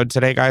episode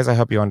today, guys. I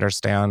hope you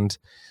understand.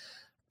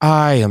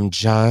 I am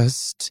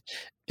just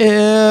ill.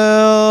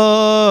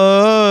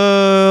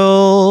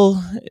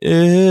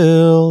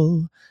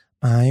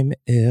 I'm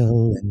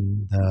ill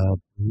in the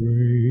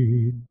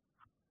brain.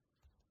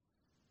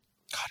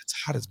 God, it's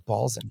hot as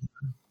balls in here.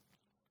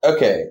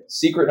 Okay,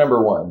 secret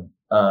number one.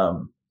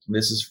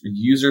 This is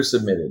user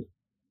submitted.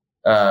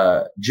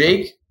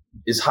 Jake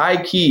is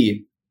high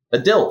key a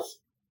DILF.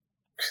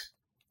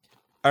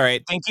 All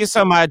right, thank you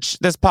so much.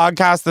 This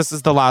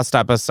is the last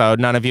episode.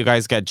 None of you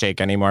guys get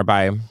Jake anymore.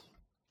 Bye.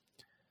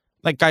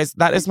 Like, guys,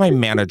 that is my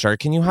manager.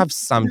 Can you have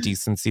some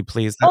decency,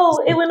 please?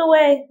 It went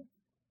away.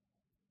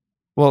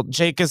 Well,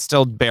 Jake is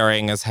still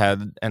burying his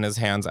head in his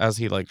hands as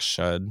he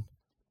should.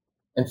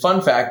 And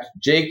fun fact,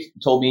 Jake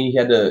told me he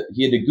had to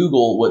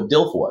Google what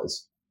DILF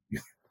was.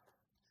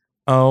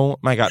 Oh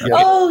my God. Okay.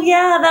 Oh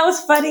yeah, that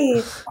was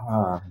funny.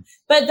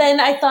 But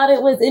then I thought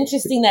it was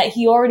interesting that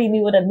he already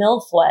knew what a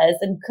MILF was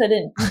and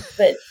couldn't,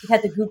 but he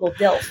had to Google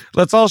DILF.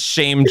 Let's all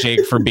shame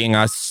Jake for being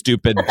a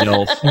stupid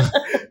DILF.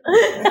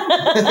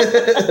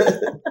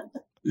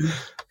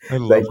 I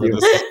love where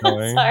this is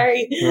going.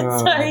 Sorry,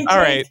 Jake. All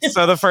right,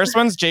 so the first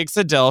one's Jake's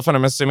a DILF, and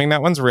I'm assuming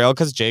that one's real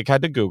because Jake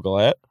had to Google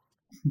it.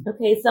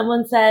 Okay,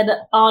 someone said,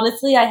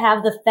 honestly, I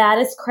have the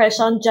fattest crush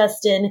on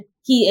Justin.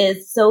 He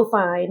is so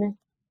fine.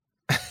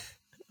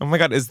 Oh my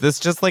God, is this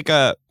just like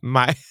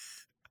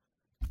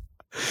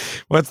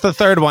What's the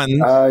third one?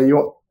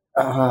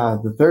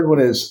 The third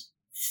one is,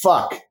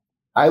 fuck,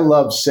 I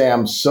love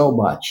Sam so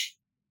much.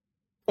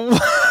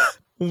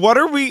 What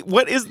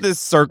is this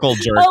circle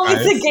jerk?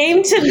 It's a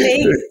game to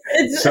make.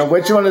 So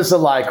which one is a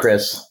lie,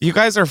 Chris? You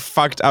guys are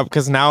fucked up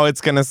because now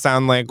it's going to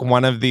sound like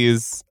one of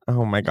these.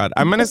 Oh my God.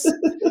 I'm going to.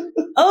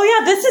 Oh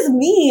yeah, this is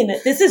mean.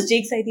 This is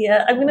Jake's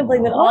idea. I'm going to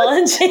blame it all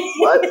on Jake.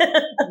 What?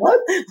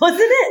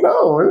 Wasn't it?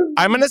 No.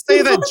 I'm going to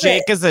say that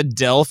Jake is a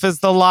DILF is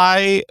the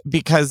lie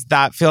because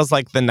that feels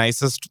like the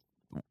nicest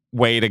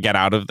way to get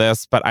out of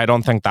this, but I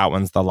don't think that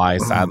one's the lie,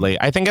 sadly.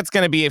 I think it's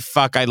going to be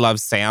fuck, I love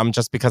Sam,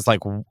 just because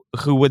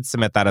who would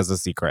submit that as a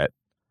secret?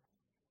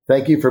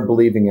 Thank you for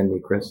believing in me,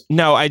 Chris.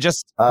 No, I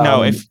just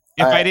no, if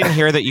I didn't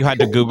hear that you had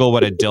to Google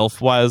what a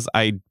DILF was,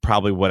 I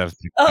probably would have.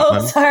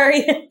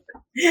 Sorry.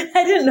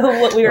 I didn't know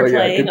what we were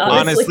playing.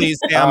 Honestly,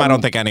 Sam, I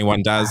don't think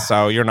anyone does,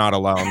 so you're not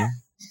alone.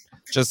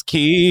 Just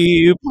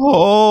keep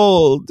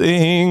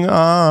holding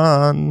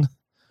on.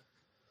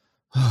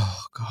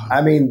 Oh God!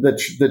 I mean,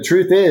 the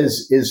truth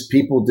is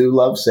people do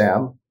love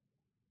Sam.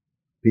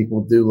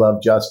 People do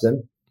love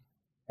Justin,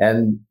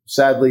 And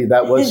sadly,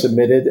 that was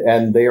submitted,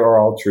 and they are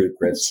all true,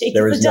 Chris.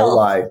 There is no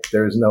lie.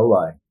 There is no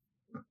lie.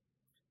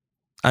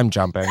 I'm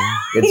jumping.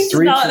 It's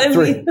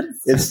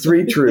it's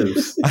three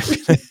truths.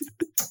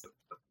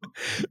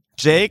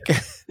 Jake,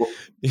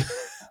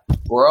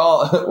 we're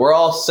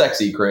all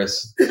sexy,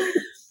 Chris.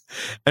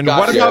 And gotcha.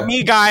 What about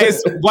me,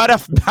 guys? What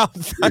about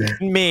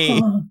fucking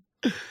me?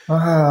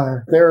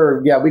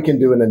 We can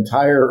do an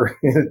entire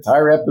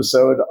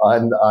episode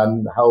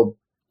on how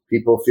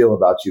people feel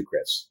about you,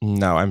 Chris.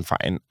 No, I'm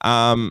fine.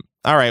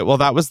 All right. Well,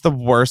 that was the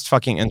worst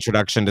fucking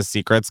introduction to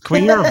secrets.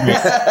 Can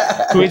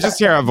we just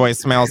hear a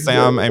voicemail,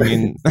 Sam? I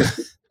mean,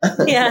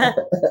 yeah.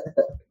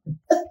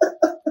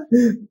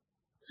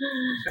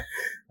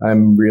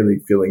 I'm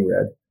really feeling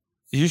red.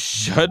 You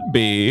should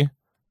be.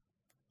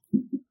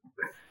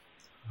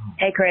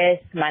 Hey, Chris.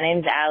 My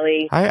name's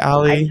Allie. Hi,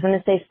 Allie. I just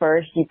want to say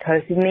first, you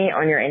posted me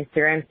on your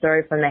Instagram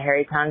story from the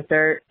Harry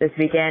concert this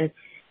weekend,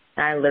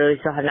 and I literally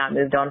still have not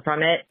moved on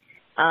from it.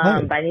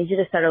 But I need you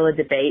to settle a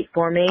debate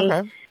for me.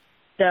 Okay.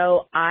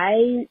 So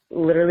I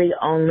literally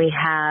only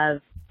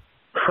have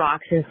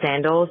Crocs and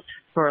sandals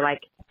for like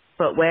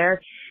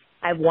footwear.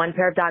 I have one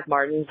pair of Doc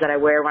Martens that I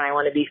wear when I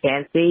want to be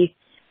fancy,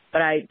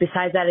 but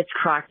besides that, it's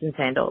Crocs and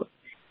sandals.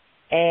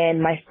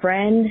 And my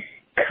friend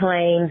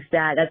claims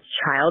that that's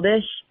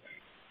childish,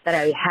 that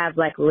I have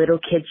like little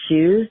kid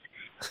shoes,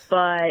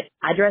 but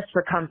I dress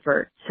for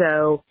comfort.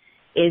 So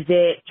is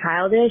it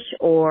childish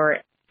or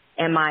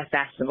am I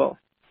fashionable?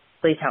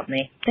 Please help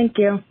me. Thank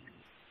you.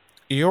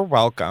 You're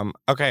welcome.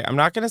 Okay, I'm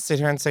not going to sit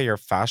here and say you're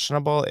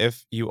fashionable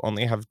if you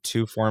only have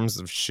two forms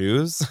of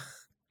shoes.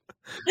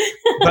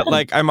 But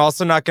like, I'm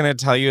also not going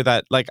to tell you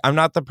that, like, I'm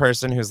not the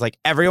person who's like,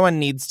 everyone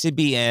needs to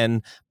be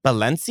in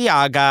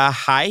Balenciaga,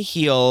 high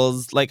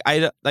heels. Like,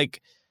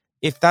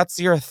 if that's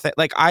your thing,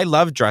 like, I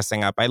love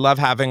dressing up. I love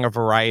having a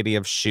variety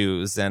of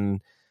shoes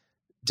and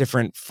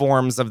different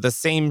forms of the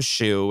same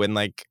shoe. And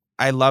like,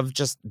 I'm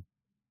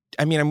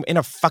in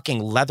a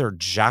fucking leather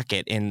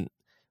jacket in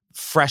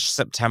fresh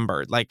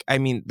September. Like, I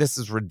mean, this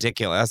is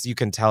ridiculous. You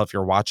can tell if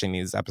you're watching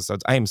these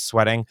episodes. I am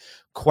sweating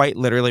quite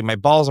literally. My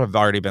balls have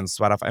already been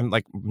sweat off. I'm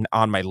like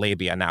on my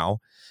labia now.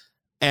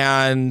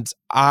 And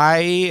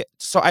I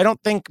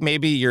don't think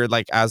maybe you're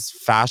like as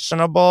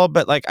fashionable,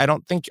 but like,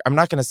 I'm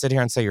not going to sit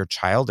here and say you're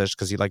childish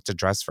because you like to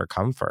dress for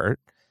comfort.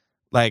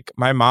 Like,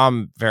 my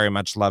mom very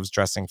much loves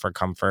dressing for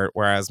comfort,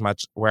 whereas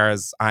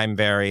I'm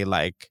very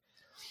like,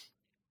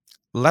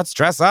 let's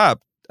dress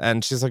up.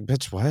 And she's like,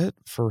 bitch, what?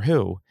 For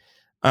who?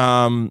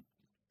 I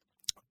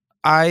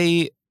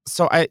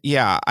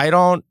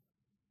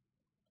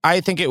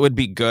think it would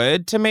be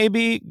good to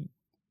maybe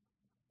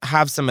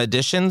have some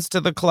additions to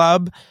the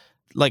club,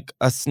 like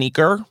a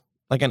sneaker,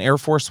 like an Air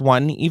Force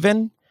One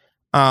even.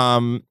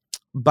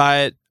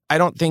 But I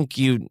don't think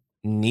you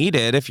need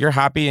it. If you're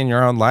happy in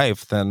your own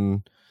life,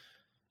 then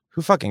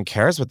who fucking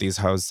cares what these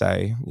hoes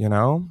say, you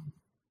know?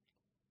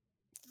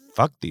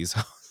 Fuck these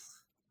hoes.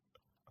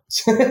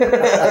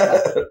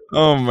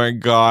 Oh my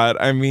God.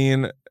 I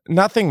mean,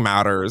 nothing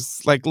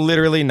matters. Like,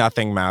 literally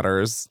nothing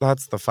matters.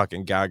 That's the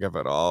fucking gag of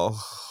it all.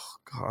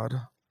 Oh,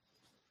 God.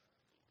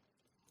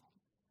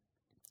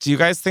 Do you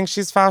guys think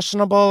she's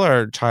fashionable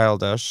or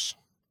childish?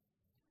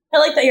 I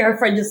like that your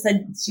friend just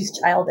said she's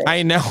childish.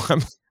 I know.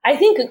 I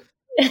think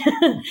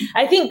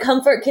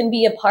comfort can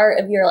be a part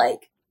of your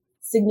like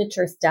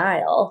signature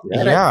style. Yeah.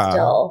 And it's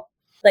still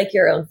like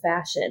your own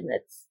fashion.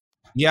 That's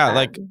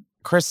like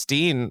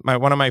Christine,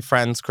 one of my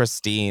friends,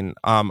 Christine,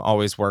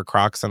 always wore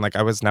Crocs, and like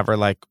I was never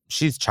like,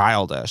 she's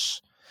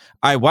childish.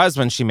 I was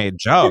when she made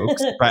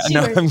jokes, but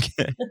no, I'm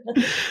kidding.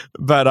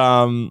 But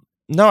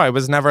no, I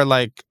was never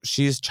like,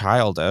 she's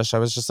childish. I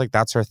was just like,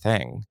 that's her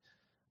thing.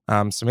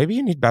 So maybe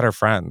you need better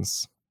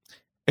friends.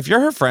 If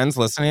you're her friends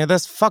listening to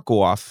this, fuck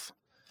off.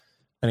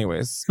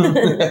 Anyways,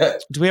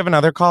 do we have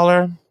another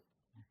caller?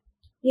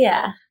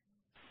 Yeah.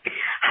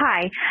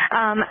 Hi,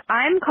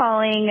 I'm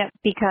calling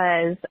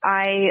because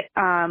I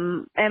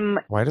am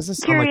Why does this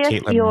sound curious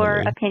like Caitlin your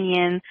Mooney?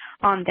 opinion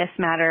on this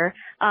matter.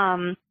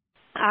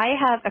 I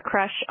have a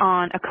crush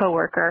on a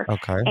coworker,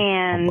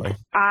 and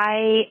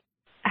I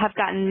have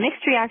gotten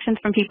mixed reactions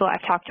from people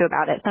I've talked to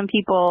about it. Some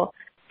people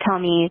tell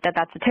me that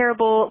that's a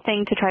terrible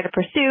thing to try to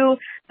pursue.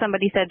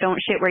 Somebody said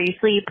don't shit where you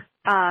sleep.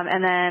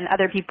 And then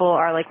other people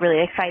are like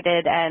really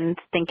excited and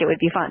think it would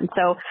be fun.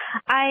 So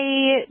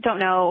I don't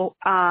know.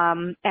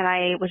 And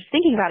I was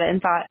thinking about it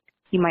and thought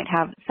you might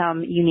have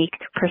some unique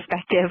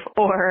perspective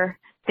or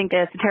think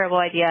that it's a terrible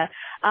idea.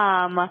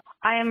 I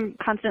am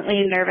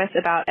constantly nervous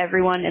about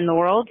everyone in the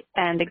world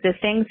and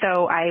existing,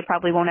 so I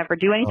probably won't ever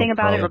do anything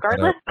about it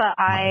regardless, but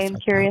I'm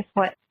curious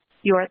what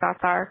your thoughts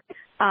are.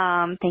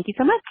 Thank you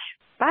so much.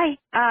 Bye.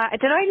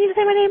 Did I need to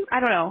say my name? I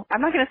don't know.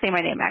 I'm not going to say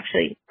my name,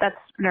 actually. That's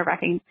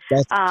nerve-wracking.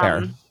 That's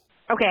fair.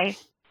 Okay.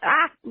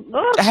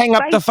 Hang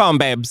up the phone,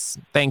 babes.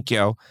 Thank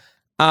you.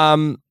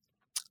 I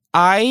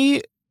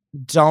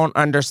don't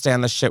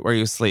understand the shit where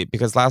you sleep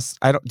because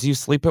do you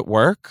sleep at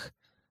work?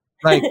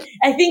 Like,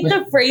 I think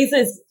the phrase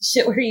is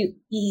shit where you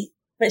eat,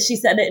 but she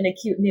said it in a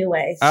cute new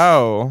way.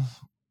 Oh.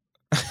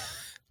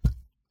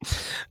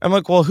 I'm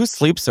like, well, who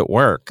sleeps at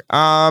work?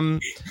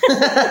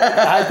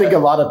 I think a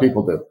lot of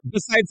people do.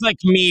 Besides like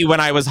me when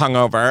I was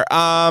hungover.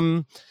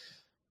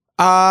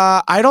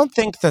 I don't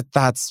think that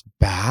that's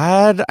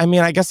bad. I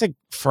mean, I guess it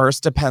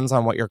first depends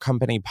on what your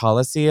company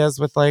policy is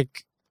with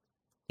like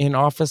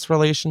in-office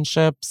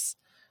relationships.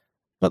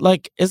 But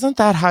like, isn't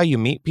that how you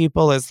meet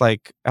people is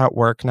like at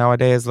work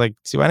nowadays? Like,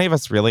 do any of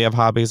us really have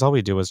hobbies? All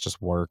we do is just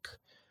work.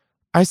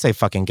 I say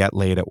fucking get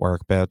laid at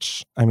work,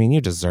 bitch. I mean,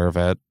 you deserve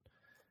it.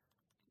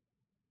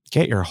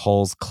 Get your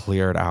holes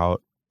cleared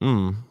out.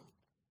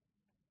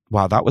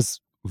 Wow, that was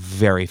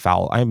very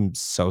foul. I'm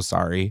so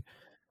sorry.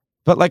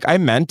 But like, I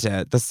meant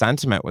it. The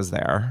sentiment was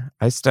there.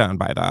 I stand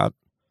by that.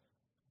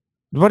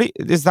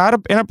 Is that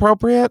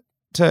inappropriate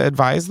to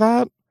advise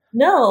that?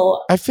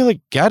 No. I feel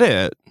like get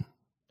it.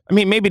 I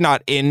mean, maybe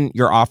not in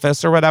your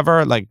office or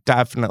whatever. Like,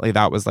 definitely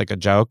that was like a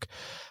joke.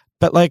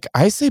 But like,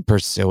 I say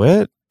pursue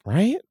it,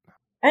 right?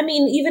 I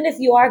mean, even if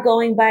you are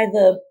going by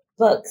the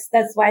books,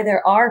 that's why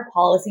there are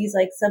policies.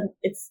 Like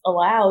it's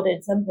allowed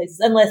in some places,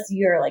 unless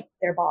you're like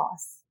their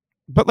boss.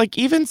 But like,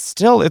 even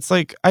still, it's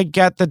like, I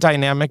get the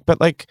dynamic, but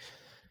like,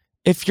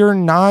 if you're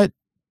not,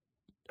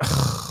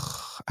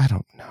 I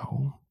don't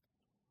know.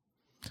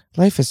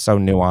 Life is so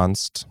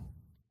nuanced.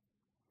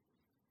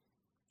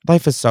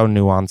 Life is so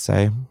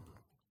nuanced.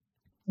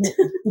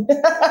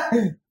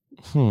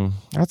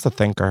 That's a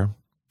thinker.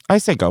 I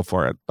say go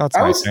for it. That's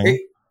my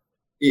thing.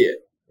 Yeah.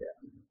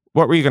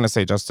 What were you going to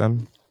say,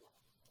 Justin?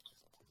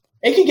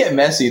 It can get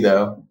messy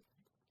though,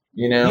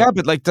 you know? Yeah,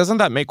 but like, doesn't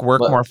that make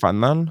work more fun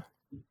then?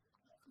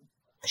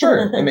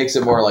 Sure. It makes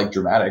it more like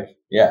dramatic.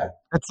 Yeah.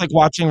 It's like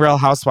watching Real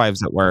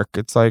Housewives at work.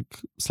 It's like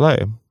slay.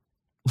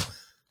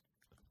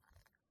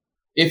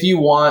 If you're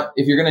going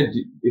to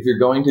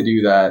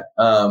do that,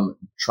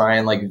 try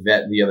and like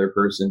vet the other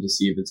person to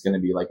see if it's going to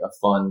be like a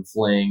fun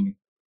fling,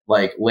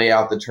 like lay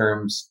out the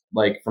terms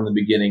like from the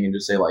beginning and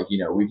just say like,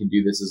 you know, we can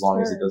do this as long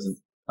as it doesn't,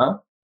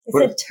 It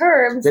said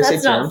terms.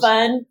 That's not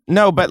fun.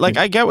 No, but like,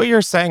 I get what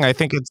you're saying. I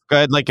think it's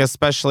good, like,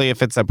 especially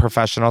if it's a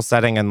professional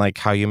setting and like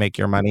how you make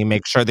your money,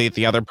 make sure that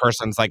the other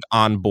person's like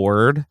on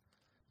board.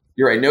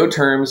 You're right. No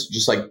terms.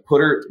 Just like put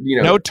her, you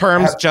know. No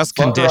terms, just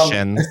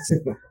conditions.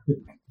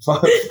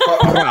 Fuck him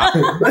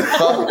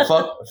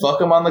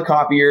on the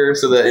copier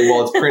so that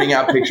while it's printing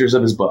out pictures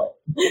of his butt.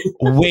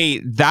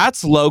 Wait,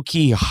 that's low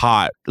key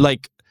hot.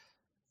 Like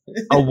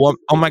oh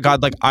my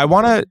God. Like I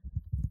want to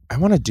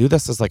do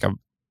this as like a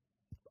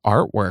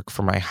artwork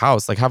for my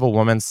house. Like have a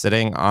woman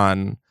sitting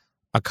on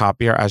a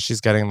copier as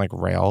she's getting like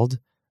railed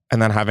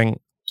and then having.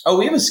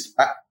 Oh,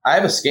 I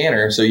have a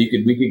scanner. So we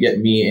could get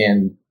me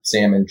and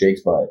Sam and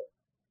Jake's butt.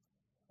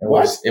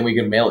 And we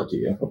can mail it to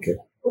you. Okay.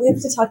 We have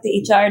to talk to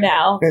HR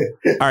now.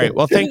 All right.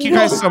 Well, thank you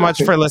guys so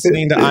much for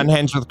listening to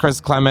Unhinged with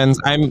Chris Klemens.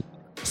 I'm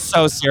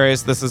so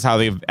serious. This is how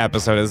the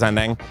episode is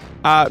ending.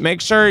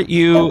 Make sure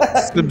you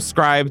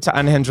subscribe to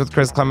Unhinged with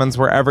Chris Klemens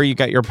wherever you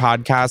get your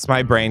podcasts.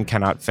 My brain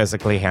cannot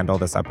physically handle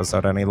this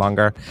episode any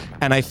longer.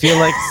 And I feel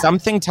like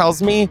something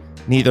tells me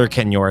neither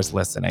can yours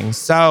listening.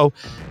 So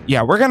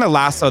yeah, we're going to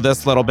lasso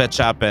this little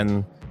bitch up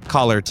and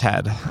call her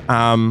Ted.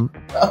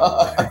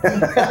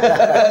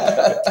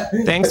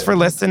 Thanks for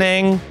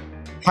listening.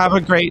 Have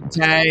a great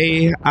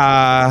day.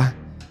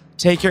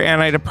 Take your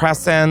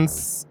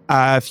antidepressants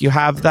if you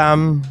have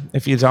them.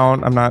 If you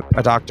don't, I'm not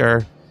a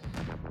doctor.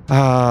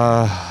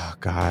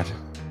 God.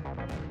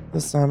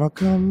 The sun will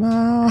come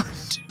out.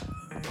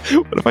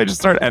 What if I just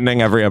start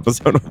ending every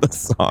episode with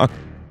this song?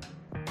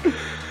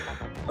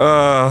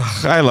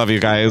 I love you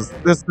guys.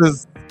 This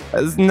is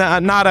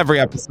not every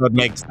episode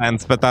makes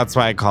sense, but that's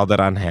why I called it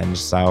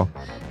Unhinged. So,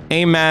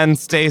 amen.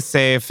 Stay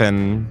safe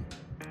and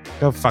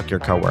go fuck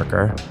your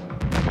coworker.